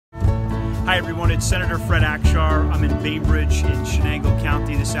Hi everyone, it's Senator Fred Akshar. I'm in Bainbridge in Shenango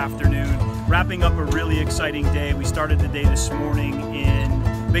County this afternoon, wrapping up a really exciting day. We started the day this morning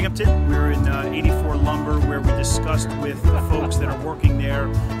in Binghamton. We were in 84 Lumber, where we discussed with the folks that are working there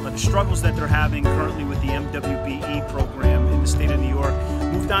the struggles that they're having currently with the MWBE program in the state of New York.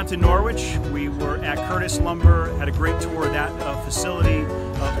 Moved on to Norwich. We were at Curtis Lumber, had a great tour of that facility,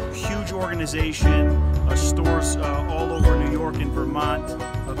 a huge organization, stores all over New York and Vermont.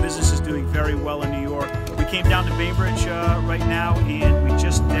 Business is doing very well in New York. We came down to Bainbridge right now, and we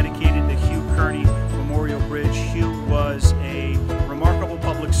just dedicated the Hugh Kearney Memorial Bridge. Hugh was a remarkable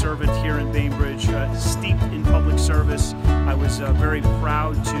public servant here in Bainbridge, steeped in public service. I was very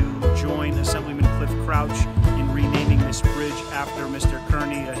proud to join Assemblyman Cliff Crouch in renaming this bridge after Mr.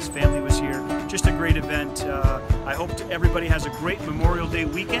 Kearney. His family was here. Just a great event. I hope everybody has a great Memorial Day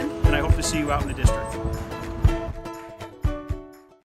weekend, and I hope to see you out in the district.